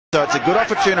So it's a good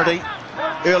opportunity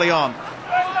early on,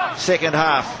 second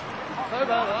half,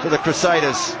 for the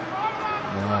Crusaders.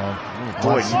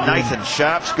 Boy, Nathan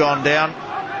Sharp's gone down.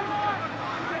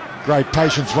 Great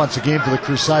patience once again for the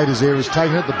Crusaders there. He's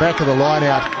taken it at the back of the line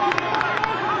out.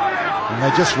 And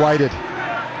they just waited.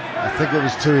 I think it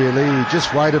was Tuiali. He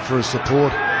just waited for his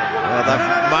support. Well,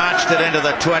 they've marched it into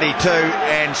the 22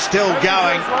 and still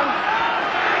going.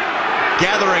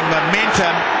 Gathering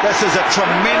momentum. This is a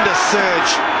tremendous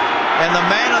surge. And the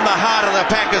man in the heart of the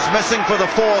pack is missing for the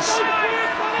force.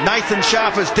 Nathan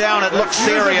Sharp is down. It looks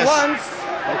serious.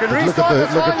 Look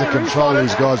at the control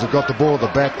these guys have got. The ball at the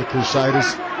back, the Crusaders.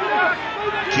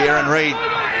 Kieran Reid.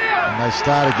 And they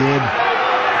start again.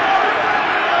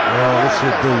 Well, this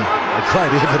would be a great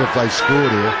effort if they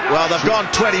scored here. Well, they've gone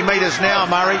 20 metres now,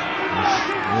 Murray.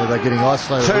 Yeah, they're getting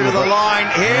isolated. Two to the line.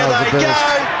 Here they go.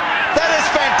 That is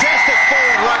fantastic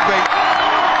forward rugby.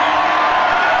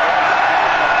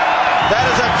 That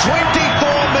is a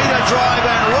 24-metre drive,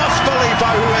 and Ross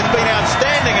Filipo, who has been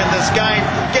outstanding in this game,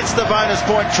 gets the bonus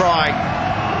point try.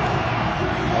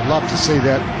 I'd love to see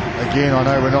that again. I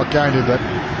know we're not going to, but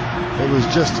it was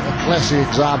just a classic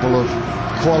example of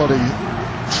quality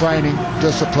training,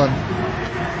 discipline,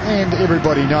 and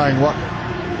everybody knowing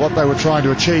what they were trying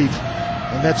to achieve.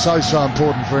 And that's so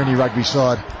important for any rugby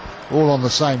side. All on the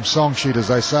same song sheet, as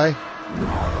they say.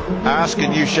 Ask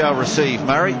and you shall receive,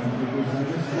 Murray.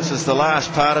 This is the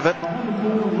last part of it.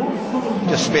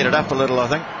 Just sped it up a little, I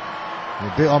think.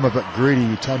 I'm a bit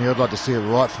greedy, Tony. I'd like to see it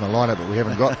right from the lineup, but we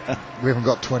haven't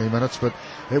got 20 minutes. But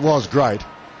it was great.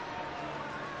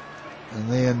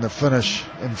 And then the finish,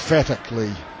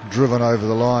 emphatically driven over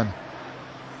the line.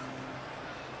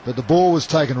 But the ball was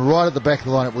taken right at the back of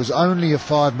the line. It was only a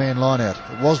 5-man line out.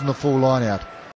 It wasn't a full line out.